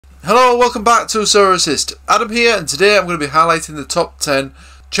Hello, welcome back to Sorare Assist. Adam here, and today I'm going to be highlighting the top 10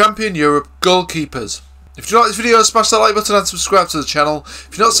 Champion Europe goalkeepers. If you like this video, smash that like button and subscribe to the channel.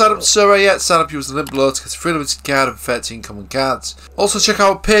 If you're not signed up to Sorare yet, sign up using the link below to get a free limited card and 13 common cards. Also check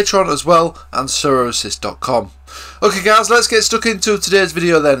out Patreon as well and SorareAssist.com. Okay guys, let's get stuck into today's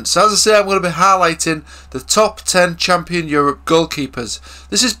video then. So as I say, I'm going to be highlighting the top 10 Champion Europe goalkeepers.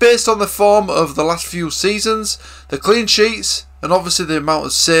 This is based on the form of the last few seasons, the clean sheets, and obviously the amount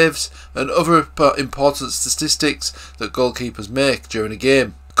of saves and other important statistics that goalkeepers make during a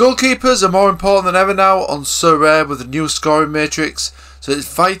game. Goalkeepers are more important than ever now on Sorare with the new scoring matrix, so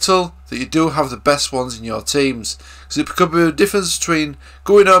it's vital that you do have the best ones in your teams, because it could be a difference between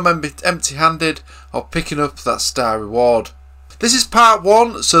going home empty-handed or picking up that star reward. This is part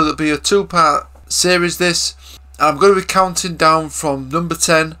 1, so there'll be a 2-part series this, and I'm going to be counting down from number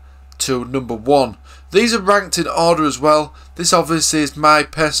 10 to number 1. These are ranked in order as well. This obviously is my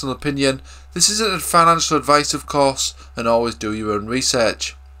personal opinion. This isn't financial advice, of course, and always do your own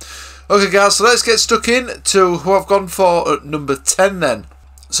research. Okay guys, so let's get stuck in to who I've gone for at number 10 then.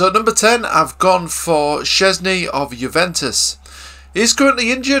 So at number 10 I've gone for Szczęsny of Juventus. He is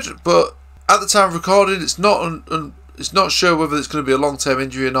currently injured, but at the time of recording it's not sure whether it's going to be a long-term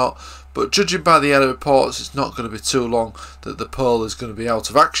injury or not, but judging by the early reports it's not going to be too long that the Pole is going to be out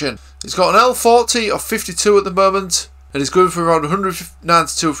of action. He's got an L40 of 52 at the moment, and he's going for around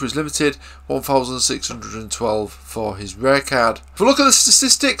 192 for his limited, 1,612 for his rare card. If we look at the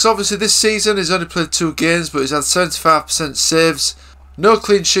statistics, obviously this season he's only played 2 games, but he's had 75% saves, no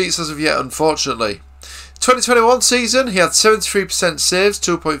clean sheets as of yet unfortunately. 2021 season he had 73% saves,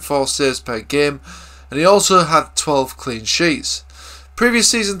 2.4 saves per game, and he also had 12 clean sheets. Previous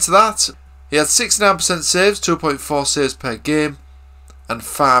season to that, he had 69% saves, 2.4 saves per game, and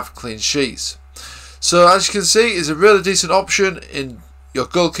 5 clean sheets. So as you can see, he's a really decent option in your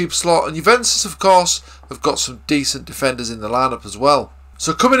goalkeeper slot, and Juventus of course have got some decent defenders in the lineup as well.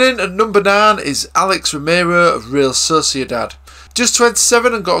 So coming in at number 9 is Alex Romero of Real Sociedad. Just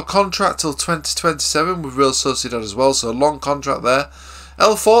 27 and got a contract till 2027 with Real Sociedad as well, so a long contract there.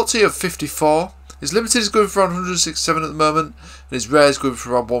 L40 of 54. His limited is going for around 167 at the moment, and his rare is going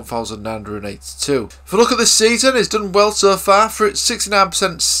for around 1,982. If we look at this season, he's done well so far. For it,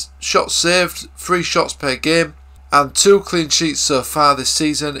 69% shots saved, 3 shots per game, and 2 clean sheets so far this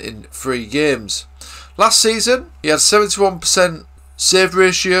season in 3 games. Last season, he had 71% save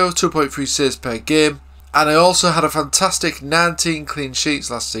ratio, 2.3 saves per game, and he also had a fantastic 19 clean sheets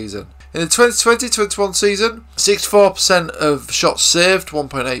last season. In the 2020-21 season, 64% of shots saved,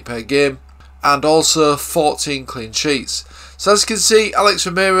 1.8 per game, and also 14 clean sheets. So as you can see, Alex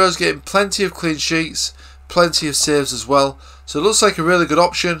Romero is getting plenty of clean sheets, plenty of saves as well. So it looks like a really good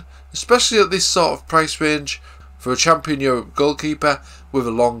option, especially at this sort of price range for a Champion Europe goalkeeper with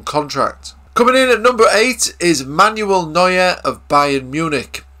a long contract. Coming in at number 8 is Manuel Neuer of Bayern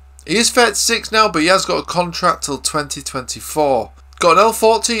Munich. He is 36 now, but he has got a contract till 2024. Got an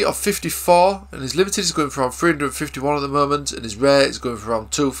L40 of 54, and his limited is going for around 351 at the moment, and his rare is going for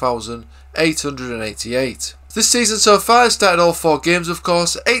around 2,888. This season so far, he started all 4 games of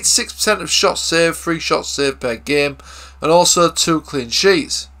course, 86% of shots saved, 3 shots saved per game, and also 2 clean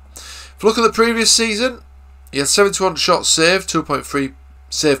sheets. If you look at the previous season, he had 71 shots saved, 2.3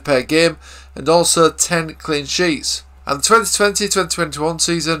 save per game, and also 10 clean sheets. And the 2020-2021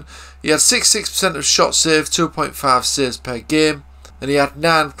 season, he had 66% of shots saved, 2.5 saves per game, and he had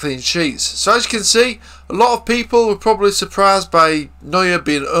 9 clean sheets. So as you can see, a lot of people were probably surprised by Neuer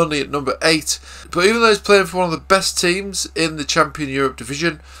being only at number 8. But even though he's playing for one of the best teams in the Champion Europe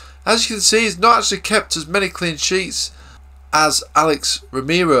division, as you can see, he's not actually kept as many clean sheets as Alex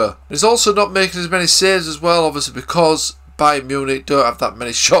Romero. He's also not making as many saves as well, obviously because Bayern Munich don't have that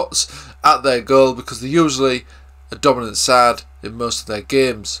many shots at their goal, because they're usually a dominant side in most of their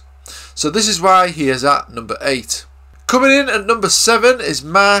games. So this is why he is at number 8. Coming in at number 7 is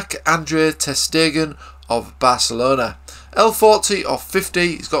Marc-Andre ter Stegen of Barcelona. L40 of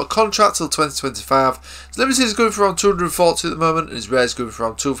 50, he's got a contract till 2025. His limited is going for around 240 at the moment, and his rare is going for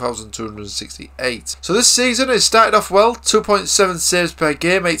around 2,268. So this season it started off well, 2.7 saves per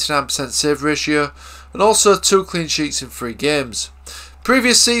game, 89% save ratio, and also 2 clean sheets in 3 games.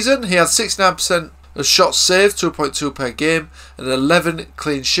 Previous season he had 69% of shots saved, 2.2 per game, and 11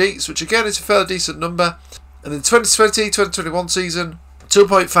 clean sheets, which again is a fairly decent number. And in 2020-2021 season,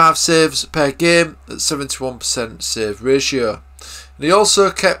 2.5 saves per game at 71% save ratio. And he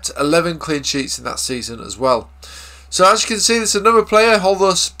also kept 11 clean sheets in that season as well. So as you can see, this is another player,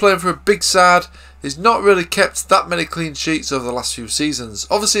 although playing for a big side, he's not really kept that many clean sheets over the last few seasons.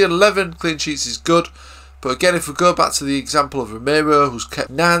 Obviously 11 clean sheets is good, But again, if we go back to the example of Romero, who's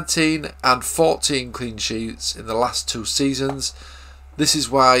kept 19 and 14 clean sheets in the last 2 seasons, this is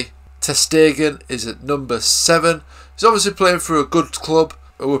why ter Stegen is at number 7. He's obviously playing for a good club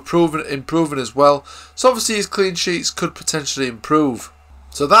who are improving as well, so obviously his clean sheets could potentially improve.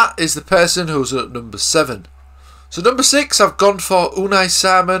 So that is the person who's at number 7. So number 6, I've gone for Unai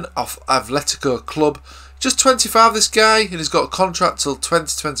Simon of Atletico Club. Just 25, this guy, and he's got a contract till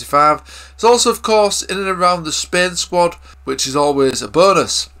 2025. He's also, of course, in and around the Spain squad, which is always a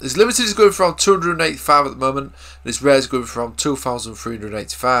bonus. His limited is going for around 285 at the moment, and his rare is going for around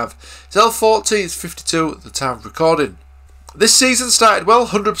 2,385. His L40 is 52 at the time of recording. This season started well,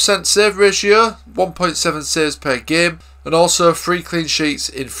 100% save ratio, 1.7 saves per game, and also 3 clean sheets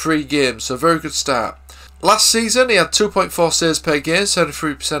in 3 games, so a very good start. Last season he had 2.4 saves per game,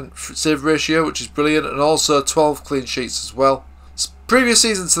 73% save ratio, which is brilliant, and also 12 clean sheets as well. Previous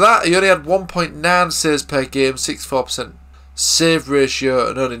season to that, he only had 1.9 saves per game, 64% save ratio,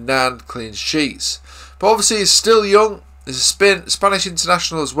 and only 9 clean sheets. But obviously he's still young, he's a Spanish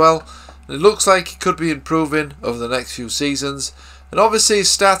international as well, and it looks like he could be improving over the next few seasons. And obviously he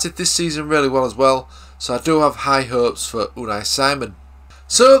started this season really well as well, so I do have high hopes for Unai Simon.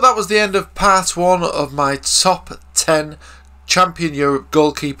 So that was the end of part 1 of my top 10 Champion Europe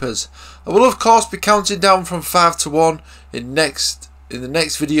goalkeepers. I will of course be counting down from 5 to 1 in the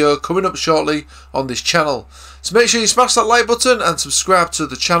next video coming up shortly on this channel. So make sure you smash that like button and subscribe to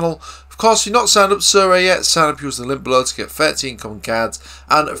the channel. Of course, if you're not signed up to Sorare yet, sign up using the link below to get 13 common cards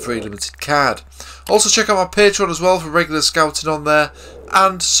and a free limited card. Also check out my Patreon as well for regular scouting on there,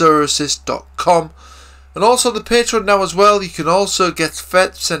 and SorareAssist.com. And also the Patreon now as well, you can also get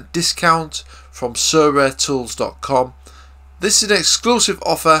 30% discount from SorareTools.com. This is an exclusive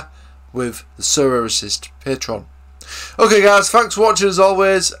offer with the Sorare Assist Patreon. Okay guys, thanks for watching as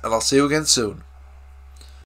always, and I'll see you again soon.